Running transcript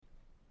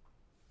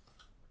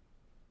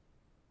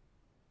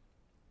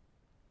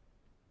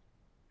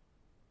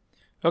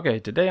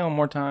Okay, today on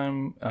More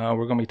Time,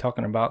 we're going to be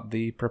talking about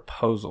the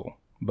proposal,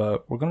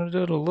 but we're going to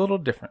do it a little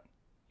different.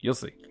 You'll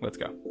see. Let's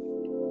go.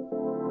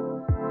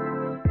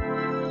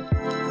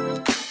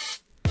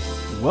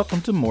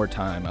 Welcome to More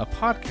Time, a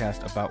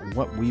podcast about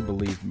what we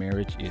believe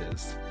marriage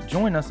is.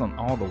 Join us on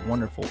all the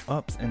wonderful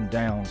ups and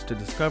downs to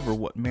discover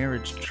what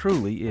marriage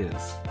truly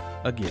is,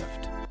 a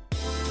gift.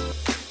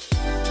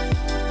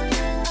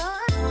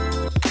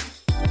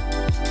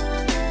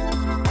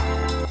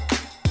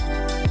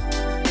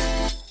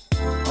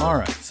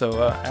 Alright,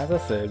 so as I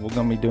said, we're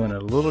going to be doing it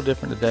a little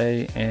different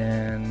today,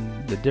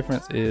 and the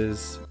difference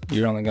is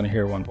you're only going to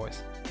hear one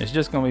voice. It's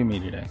just going to be me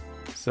today.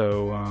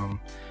 So,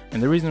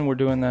 and the reason we're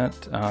doing that,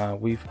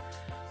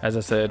 as I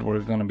said,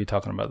 we're going to be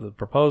talking about the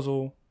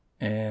proposal,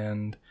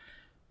 and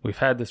we've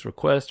had this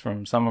request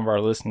from some of our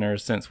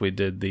listeners since we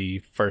did the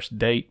first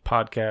date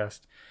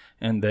podcast,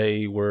 and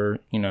they were,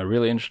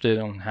 really interested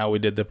in how we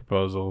did the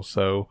proposal.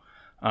 So,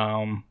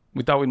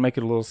 we thought we'd make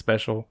it a little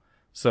special.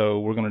 So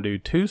we're going to do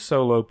 2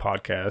 solo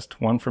podcasts,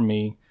 one for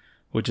me,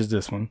 which is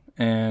this one,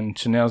 and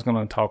Chanel's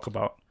going to talk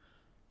about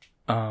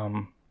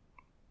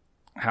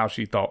how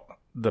she thought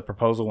the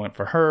proposal went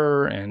for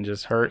her and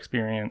just her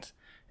experience.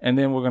 And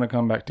then we're going to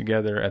come back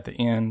together at the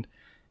end,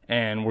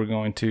 and we're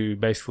going to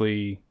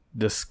basically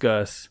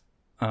discuss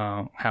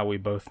how we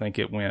both think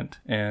it went.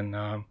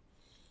 And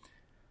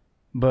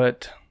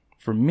but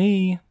for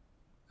me,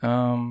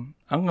 I'm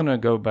going to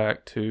go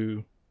back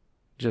to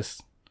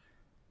just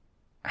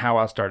how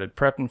I started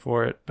prepping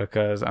for it,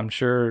 because I'm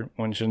sure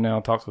when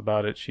Chanel talks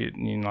about it,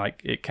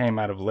 it came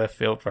out of left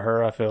field for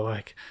her, I feel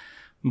like.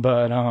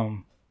 But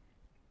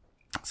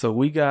so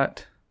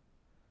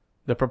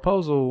the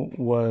proposal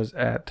was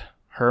at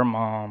her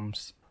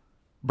mom's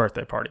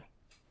birthday party.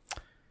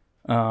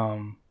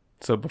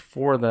 So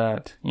before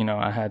that,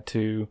 I had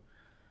to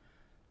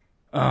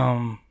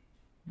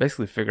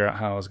basically figure out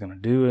how I was going to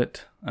do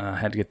it. I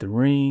had to get the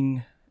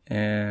ring,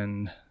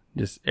 and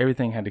just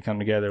everything had to come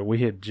together. We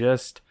had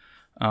just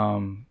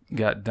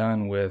got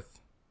done with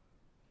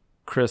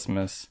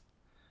Christmas,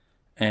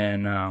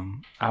 and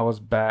I was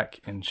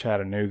back in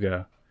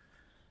Chattanooga,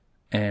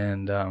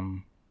 and I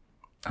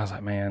was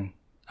like, man,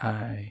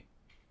 I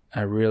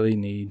really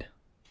need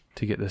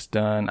to get this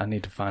done. I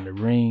need to find a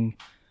ring.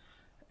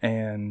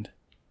 And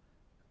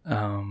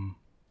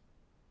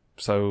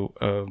so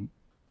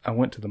I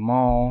went to the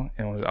mall,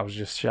 and I was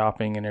just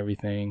shopping and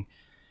everything,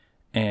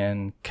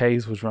 and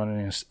Kay's was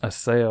running a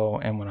sale,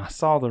 and when I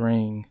saw the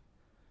ring,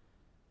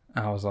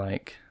 I was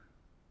like,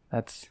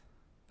 that's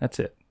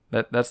it.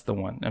 That's the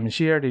one. I mean,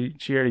 she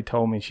already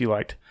told me she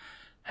liked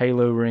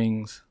halo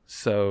rings.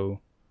 So,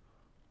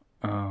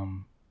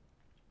 and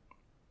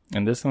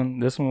this one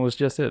was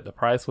just it. The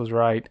price was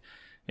right.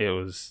 It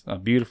was a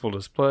beautiful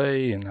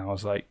display, and I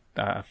was like,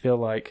 I feel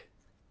like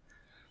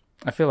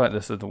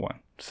this is the one.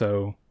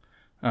 So,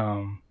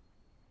 so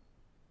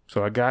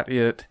I got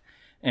it,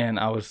 and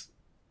I was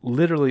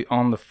literally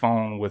on the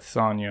phone with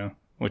Sonia,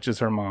 which is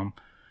her mom,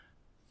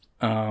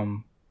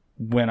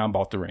 when I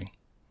bought the ring.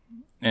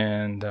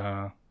 And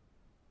I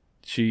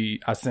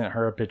sent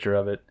her a picture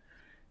of it,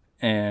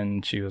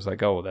 and she was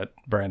like, "Oh,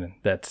 Brandon,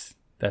 that's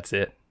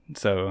it."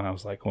 So I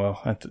was like,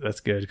 "Well,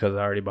 that's good, because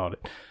I already bought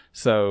it."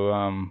 So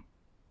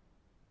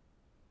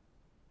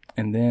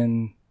and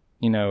then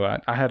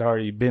I had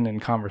already been in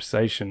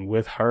conversation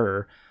with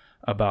her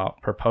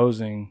about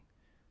proposing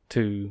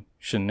to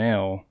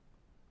Chanel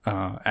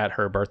at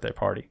her birthday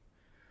party.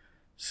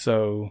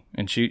 So,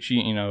 and she,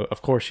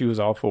 of course she was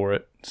all for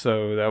it.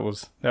 So that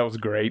was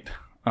great.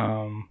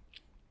 So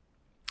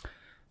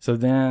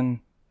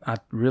then I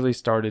really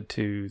started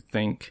to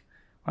think,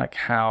 like,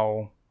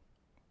 how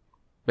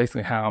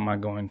am I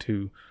going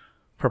to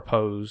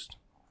propose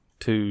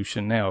to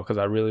Chanel? Because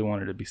I really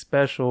wanted it to be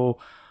special.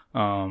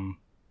 I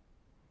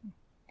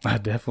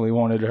definitely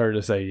wanted her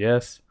to say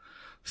yes.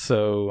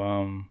 So,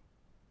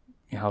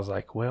 I was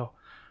like, well,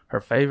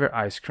 her favorite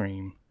ice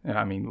cream.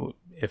 I mean,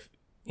 if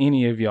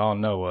any of y'all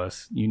know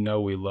us,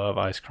 we love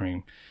ice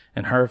cream,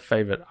 and her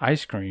favorite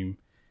ice cream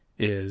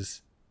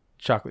is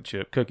chocolate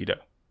chip cookie dough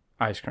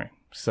ice cream.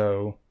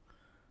 So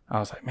I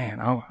was like,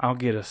 man, I'll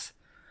get us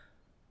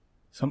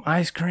some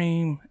ice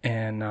cream,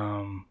 and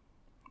I'll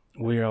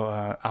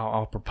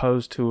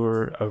propose to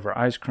her over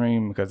ice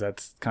cream, because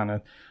that's kind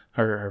of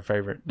her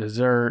favorite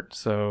dessert.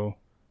 So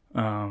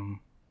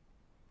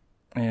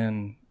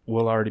and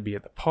we'll already be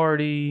at the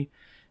party,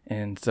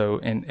 and so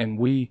and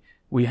we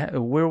had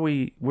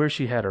where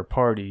she had her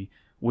party,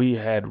 we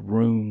had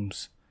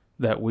rooms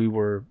that we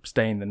were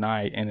staying the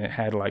night, and it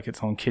had like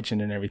its own kitchen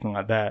and everything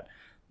like that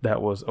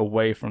was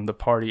away from the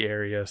party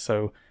area.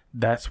 So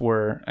that's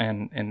where,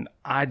 and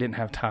I didn't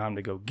have time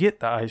to go get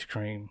the ice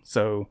cream.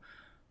 So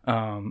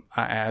I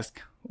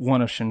asked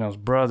one of Chanel's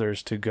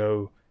brothers to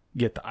go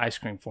get the ice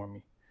cream for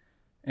me,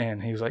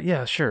 and he was like,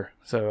 yeah, sure.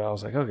 So I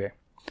was like, okay.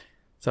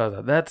 So I was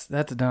like,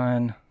 that's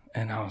done.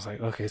 And I was like,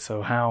 okay,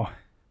 so how,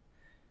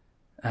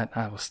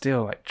 I was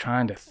still like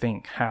trying to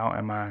think, how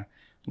am I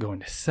going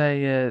to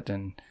say it?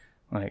 And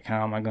like,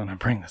 how am I going to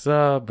bring this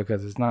up?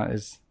 Because I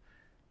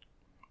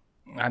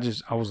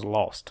was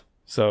lost.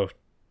 So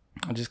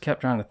I just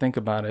kept trying to think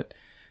about it.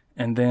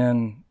 And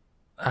then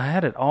I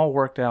had it all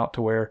worked out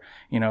to where,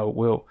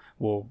 we'll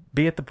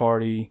be at the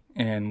party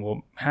and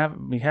we'll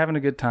be having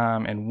a good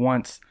time. And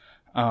once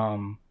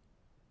it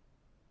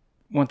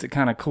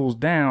kind of cools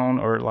down,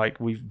 or like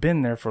we've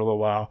been there for a little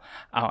while,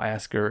 I'll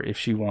ask her if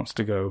she wants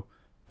to go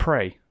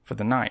pray for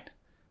the night,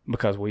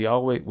 because we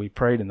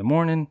prayed in the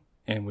morning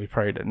and we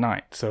prayed at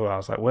night. So I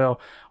was like, well,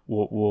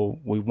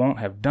 we won't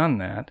have done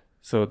that.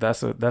 So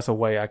that's a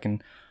way I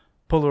can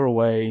pull her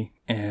away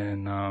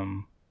and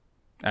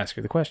ask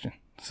her the question.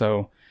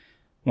 So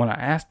when I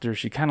asked her,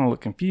 she kind of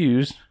looked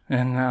confused,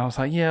 and I was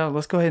like, yeah,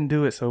 let's go ahead and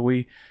do it. So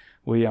we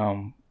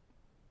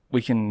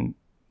can,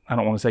 I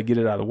don't want to say get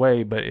it out of the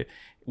way, but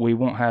we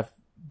won't have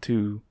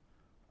to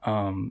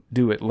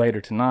do it later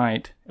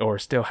tonight, or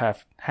still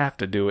have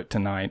to do it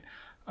tonight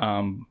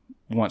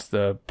once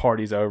the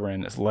party's over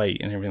and it's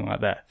late and everything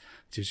like that.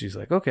 So she's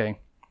like, okay.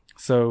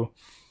 So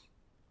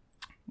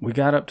we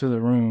got up to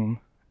the room,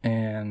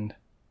 and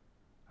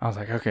I was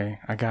like, okay,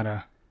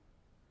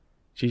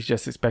 she's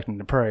just expecting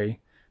to pray.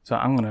 So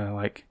I'm going to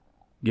like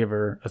give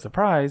her a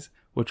surprise,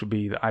 which would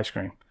be the ice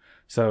cream.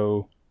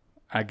 So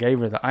I gave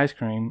her the ice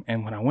cream,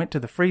 and when I went to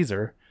the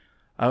freezer,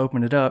 I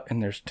opened it up,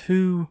 and there's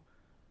 2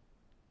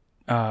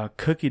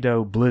 cookie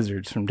dough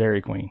blizzards from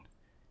Dairy Queen.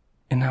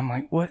 And I'm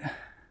like, what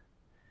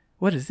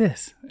is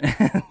this?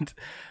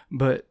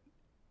 But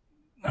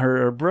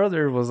her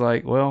brother was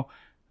like, well,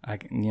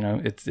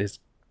 it's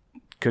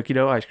cookie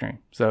dough ice cream.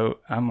 So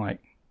I'm like,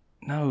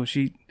 no,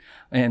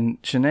 and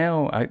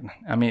Chanel,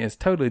 I mean, it's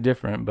totally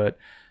different, but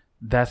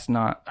that's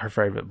not her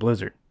favorite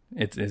blizzard.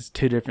 It's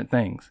 2 different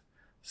things.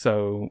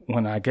 So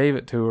when I gave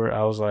it to her,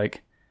 I was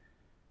like,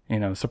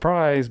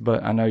 surprise,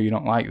 but I know you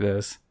don't like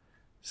this.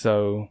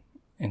 So,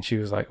 and she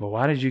was like, well,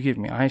 why did you give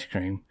me ice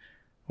cream?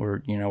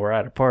 We're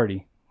at a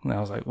party. And I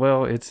was like,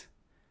 well,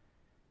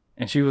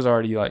 and she was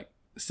already like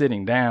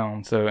sitting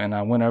down. So, and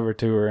I went over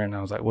to her and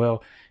I was like,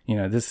 well,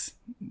 this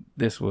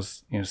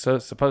was, so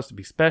supposed to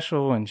be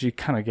special. And she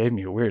kind of gave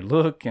me a weird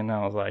look, and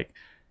I was like,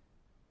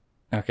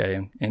 okay.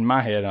 And in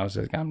my head, I was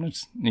just,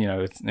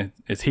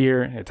 it's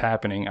here, it's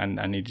happening.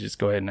 I need to just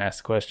go ahead and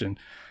ask the question.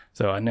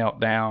 So I knelt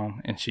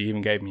down, and she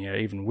even gave me an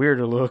even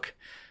weirder look,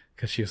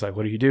 because she was like,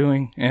 what are you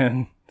doing?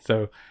 And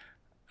so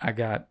I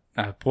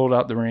pulled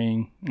out the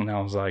ring, and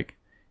I was like,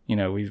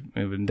 we've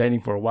been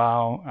dating for a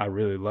while. I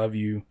really love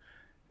you,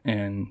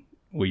 and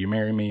will you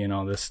marry me, and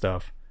all this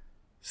stuff.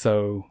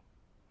 So,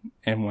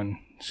 and when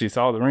she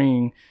saw the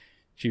ring,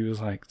 she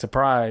was like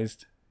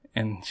surprised,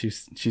 and she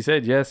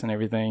said yes and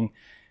everything.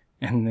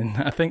 And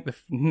then I think the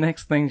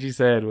next thing she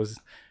said was,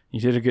 you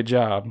did a good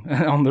job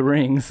on the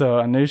ring. So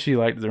I knew she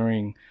liked the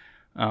ring.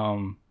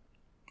 And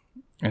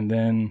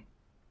then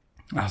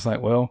I was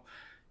like, well,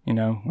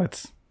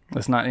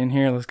 let's not in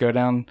here. Let's go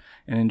down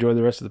and enjoy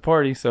the rest of the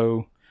party.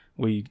 So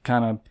we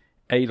kind of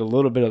ate a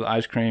little bit of the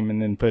ice cream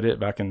and then put it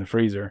back in the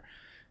freezer,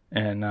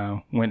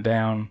 and went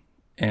down.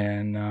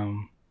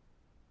 And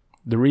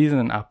the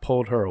reason I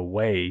pulled her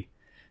away,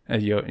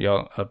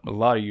 y'all, a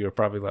lot of you are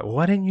probably like, well,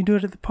 why didn't you do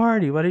it at the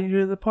party? Why didn't you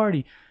do it at the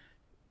party?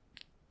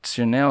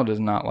 Chanel does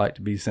not like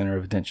to be center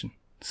of attention.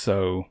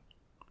 So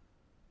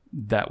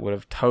that would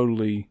have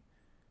totally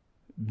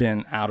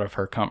been out of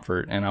her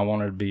comfort. And I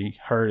wanted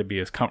her to be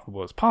as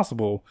comfortable as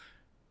possible,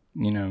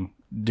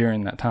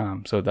 during that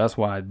time. So that's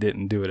why I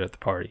didn't do it at the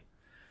party.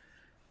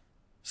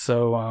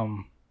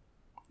 So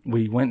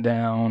we went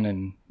down,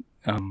 and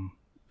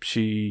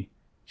she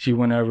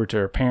went over to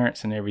her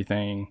parents and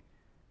everything.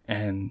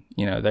 And,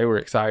 they were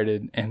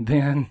excited. And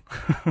then,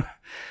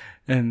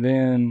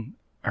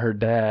 her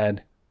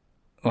dad,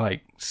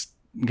 like,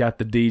 got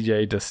the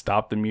DJ to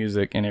stop the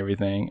music and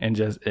everything, and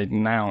just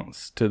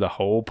announced to the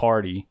whole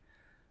party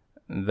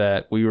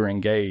that we were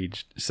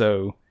engaged.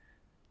 So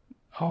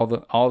all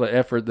the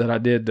effort that I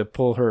did to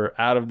pull her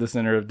out of the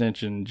center of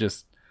attention,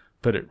 just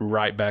put it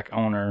right back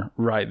on her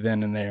right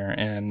then and there.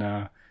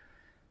 And,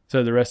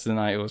 so the rest of the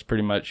night was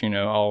pretty much,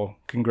 all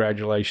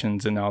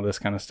congratulations and all this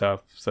kind of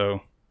stuff.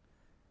 So,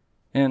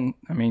 and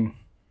I mean,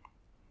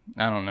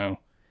 I don't know.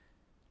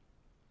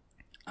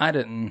 I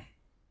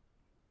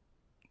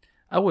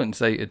wouldn't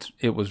say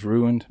it was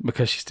ruined,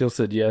 because she still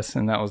said yes,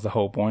 and that was the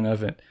whole point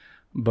of it.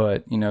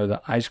 But,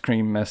 the ice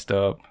cream messed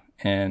up,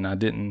 and I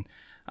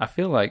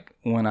feel like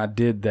when I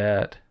did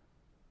that,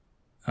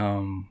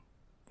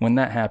 when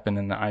that happened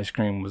and the ice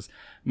cream was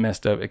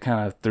messed up, it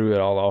kind of threw it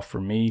all off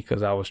for me,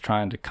 because I was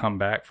trying to come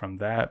back from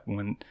that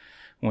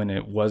when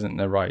it wasn't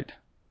the right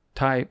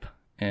type.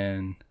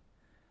 And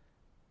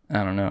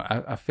I don't know.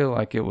 I feel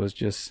like it was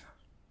just,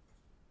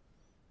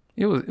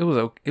 it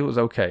was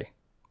okay.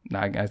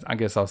 I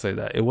guess I'll say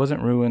that. It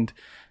wasn't ruined.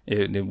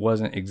 It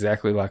wasn't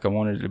exactly like I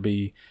wanted it to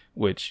be,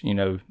 which,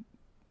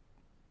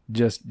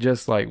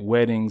 just like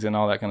weddings and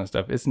all that kind of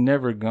stuff, it's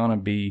never gonna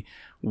be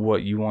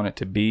what you want it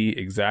to be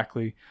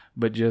exactly.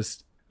 But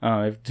just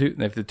if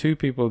the two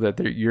people that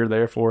you're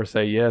there for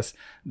say yes,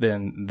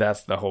 then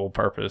that's the whole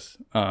purpose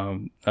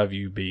of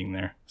you being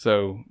there.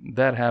 So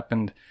that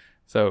happened.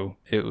 So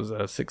it was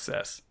a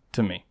success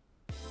to me.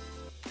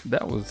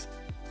 That was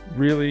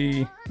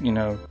really,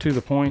 to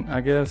the point,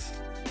 I guess.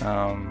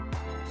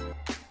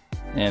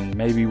 And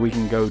maybe we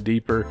can go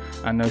deeper.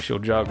 I know she'll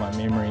jog my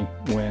memory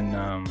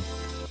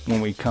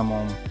when we come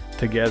on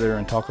together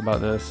and talk about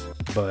this,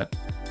 but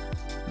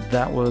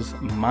that was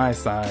my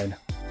side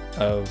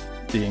of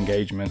the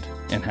engagement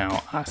and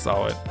how I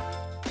saw it.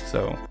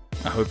 So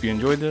I hope you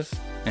enjoyed this,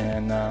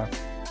 and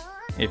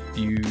if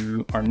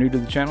you are new to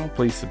the channel,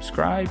 please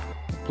subscribe,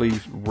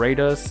 please rate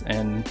us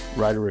and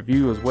write a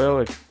review as well,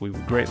 if we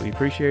would greatly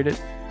appreciate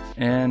it.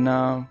 And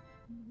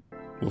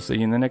we'll see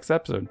you in the next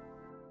episode.